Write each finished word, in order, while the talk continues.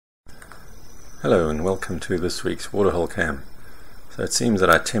Hello and welcome to this week's Waterhole Cam. So it seems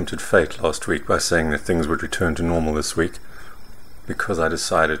that I tempted fate last week by saying that things would return to normal this week because I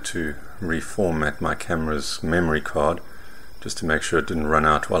decided to reformat my camera's memory card just to make sure it didn't run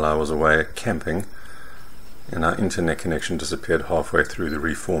out while I was away camping, and our internet connection disappeared halfway through the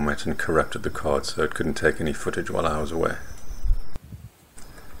reformat and corrupted the card so it couldn't take any footage while I was away.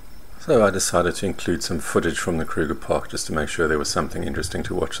 So I decided to include some footage from the Kruger Park just to make sure there was something interesting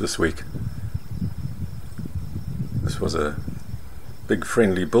to watch this week. This was a big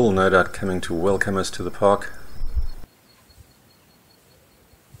friendly bull, no doubt coming to welcome us to the park.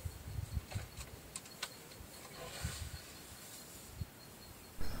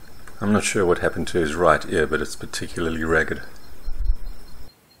 I'm not sure what happened to his right ear, but it's particularly ragged.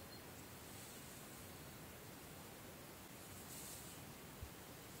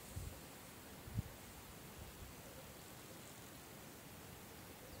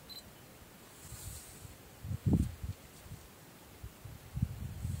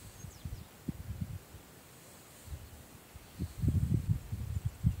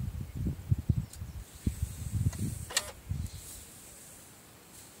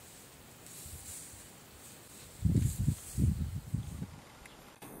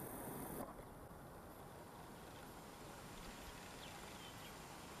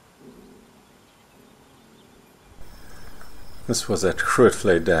 This was at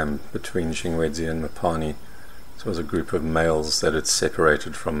Waterhole Dam between Xingwedzi and Mapani. This was a group of males that had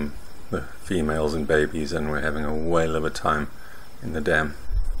separated from the females and babies and were having a whale of a time in the dam.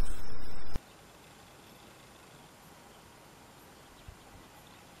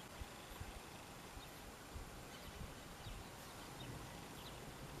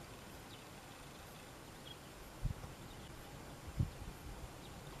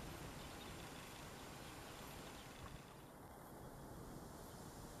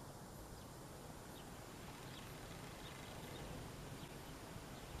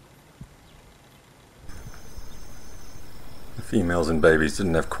 The females and babies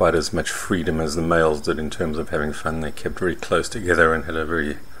didn't have quite as much freedom as the males did in terms of having fun. They kept very close together and had a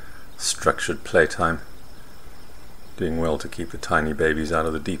very structured playtime, doing well to keep the tiny babies out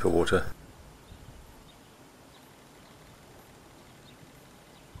of the deeper water.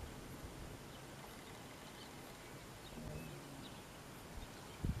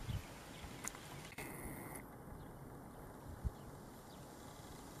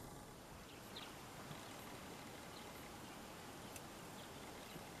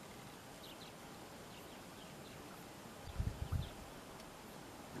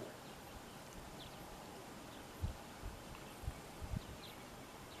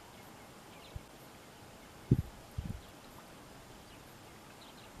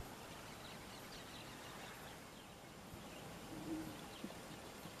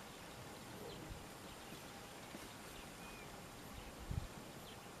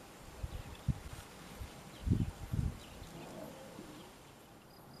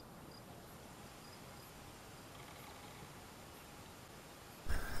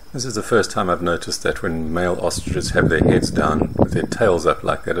 This is the first time I've noticed that when male ostriches have their heads down with their tails up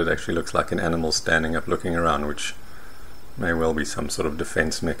like that, it actually looks like an animal standing up looking around, which may well be some sort of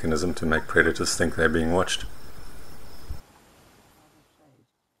defense mechanism to make predators think they're being watched.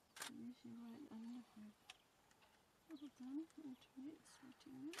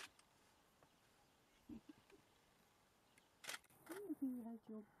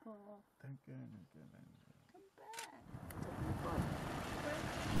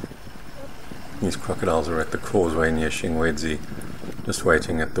 These crocodiles are at the causeway near Xingwedzi, just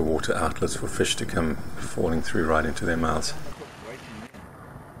waiting at the water outlets for fish to come falling through right into their mouths.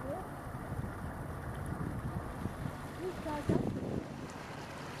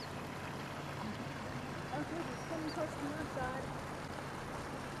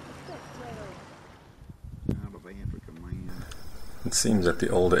 It seems that the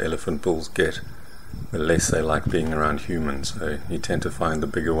older elephant bulls get, the less they like being around humans, so you tend to find the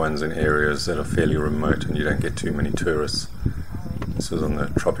bigger ones in areas that are fairly remote and you don't get too many tourists. This is on the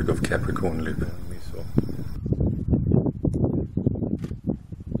Tropic of Capricorn loop.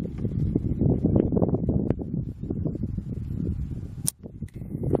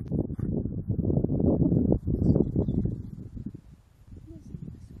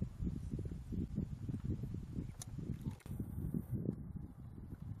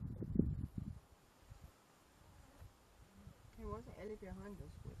 Behind us,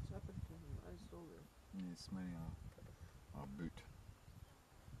 what's happened to him? I saw it. Yeah, it's smelling our boot.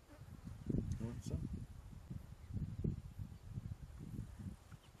 What's up?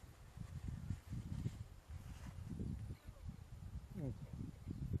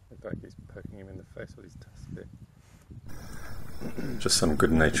 Looked like he's poking him in the face with his tusk there. Just some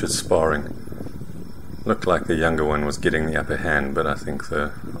good-natured sparring. Looked like the younger one was getting the upper hand, but I think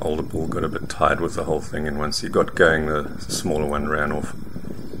the older bull got a bit tired with the whole thing, and once he got going, the smaller one ran off.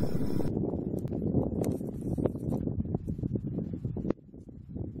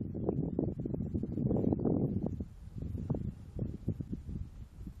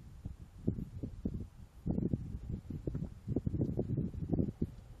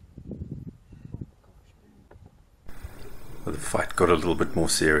 The fight got a little bit more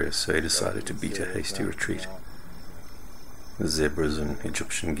serious, so he decided to beat a hasty retreat. The zebras and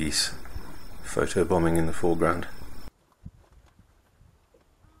Egyptian geese photobombing in the foreground.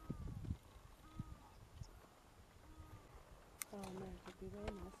 Oh man, it would be very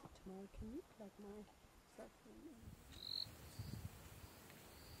nice if tomorrow can you plug my cell phone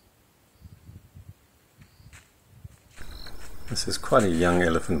in? This is quite a young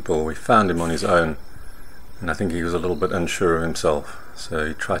elephant bull. We found him on his own, and I think he was a little bit unsure of himself, so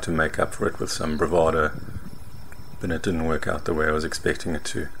he tried to make up for it with some bravado, but it didn't work out the way I was expecting it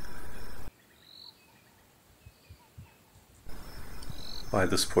to. By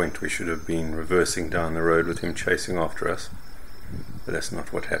this point we should have been reversing down the road with him chasing after us, but that's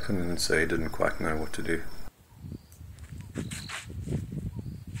not what happened, and so he didn't quite know what to do.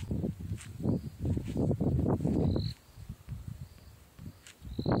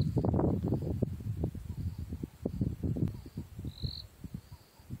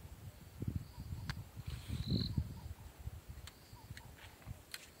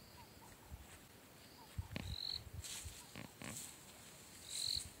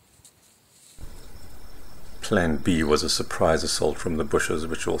 Plan B was a surprise assault from the bushes,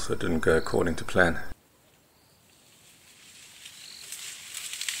 which also didn't go according to plan.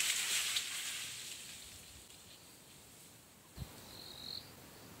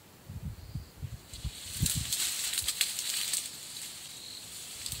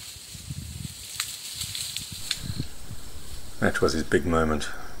 That was his big moment,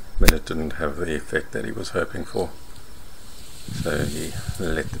 but it didn't have the effect that he was hoping for. So he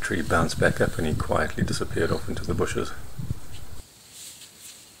let the tree bounce back up and he quietly disappeared off into the bushes.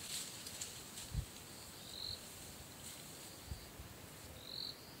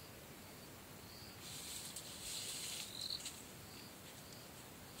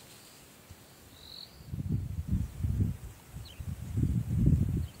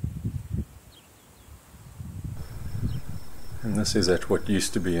 And this is at what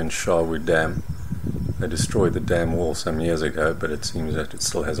used to be in Sharwood Dam. They destroyed the dam wall some years ago, but it seems that it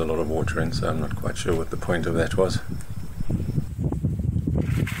still has a lot of water in, so I'm not quite sure what the point of that was.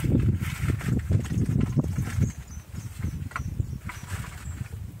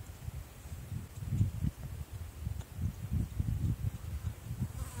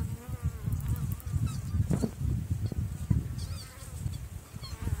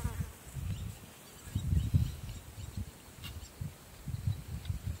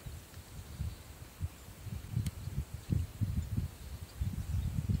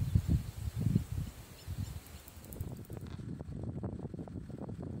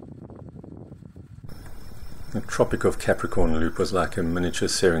 The Tropic of Capricorn Loop was like a miniature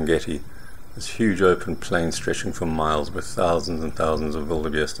Serengeti, this huge open plain stretching for miles with thousands and thousands of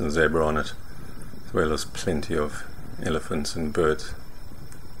wildebeest and zebra on it, as well as plenty of elephants and birds.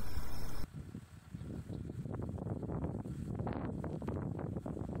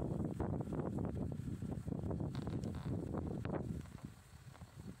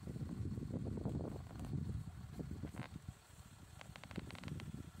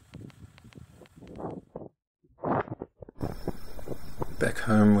 Back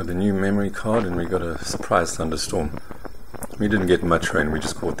home with a new memory card, and we got a surprise thunderstorm. We didn't get much rain, we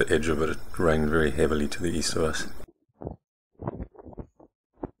just caught the edge of it. It rained very heavily to the east of us.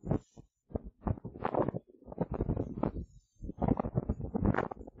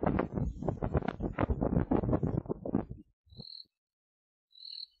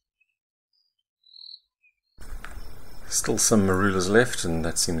 Still some marulas left, and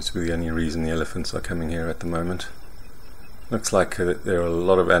that seems to be the only reason the elephants are coming here at the moment. Looks like there are a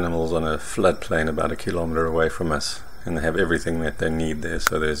lot of animals on a floodplain about 1 kilometer away from us, and they have everything that they need there,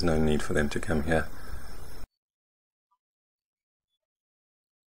 so there's no need for them to come here.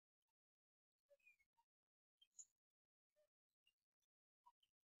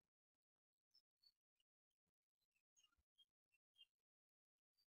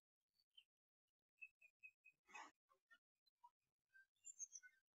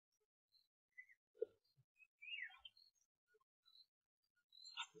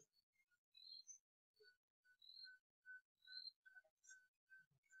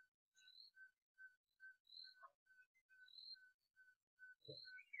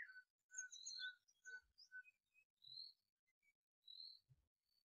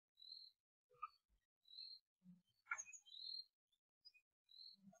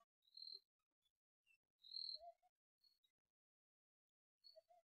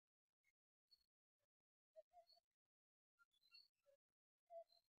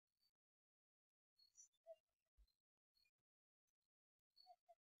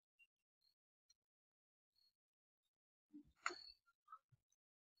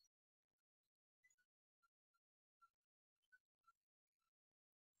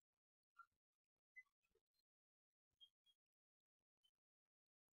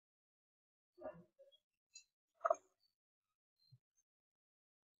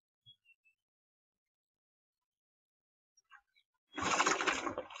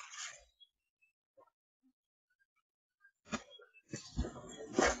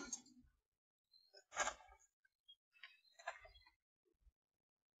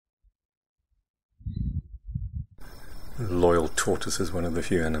 Loyal tortoise is one of the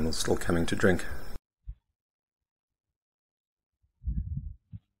few animals still coming to drink.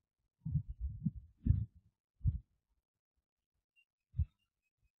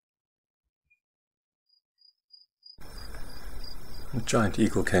 A giant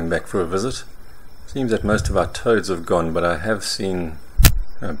eagle came back for a visit. Seems that most of our toads have gone, but I have seen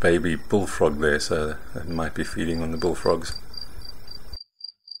a baby bullfrog there, so that might be feeding on the bullfrogs.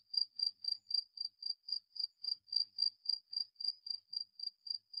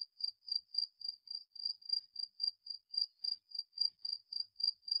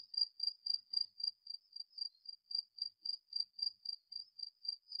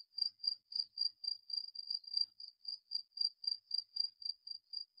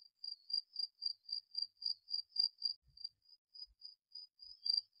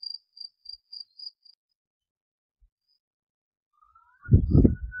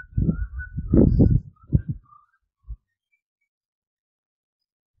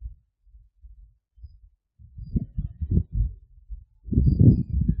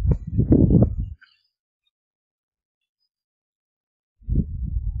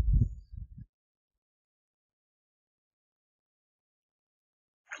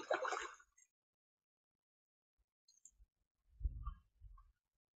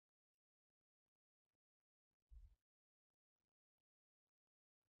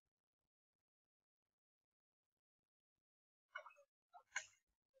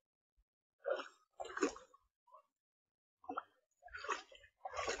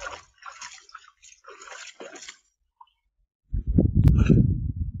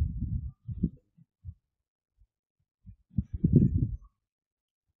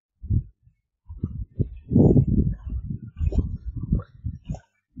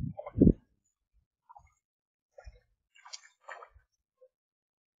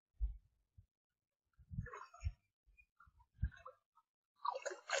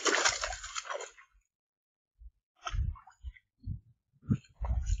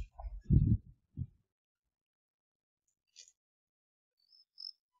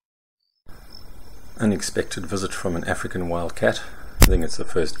 Unexpected visit from an African wild cat. I think it's the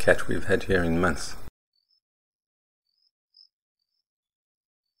first cat we've had here in months.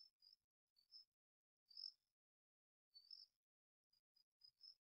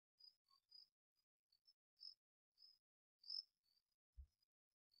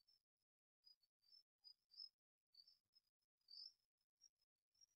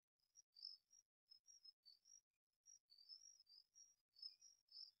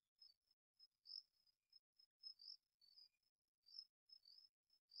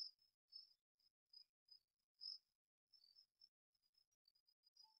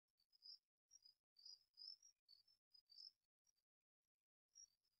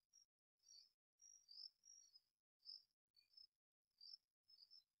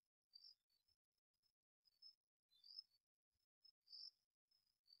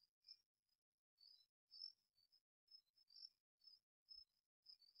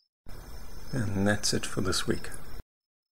 And that's it for this week.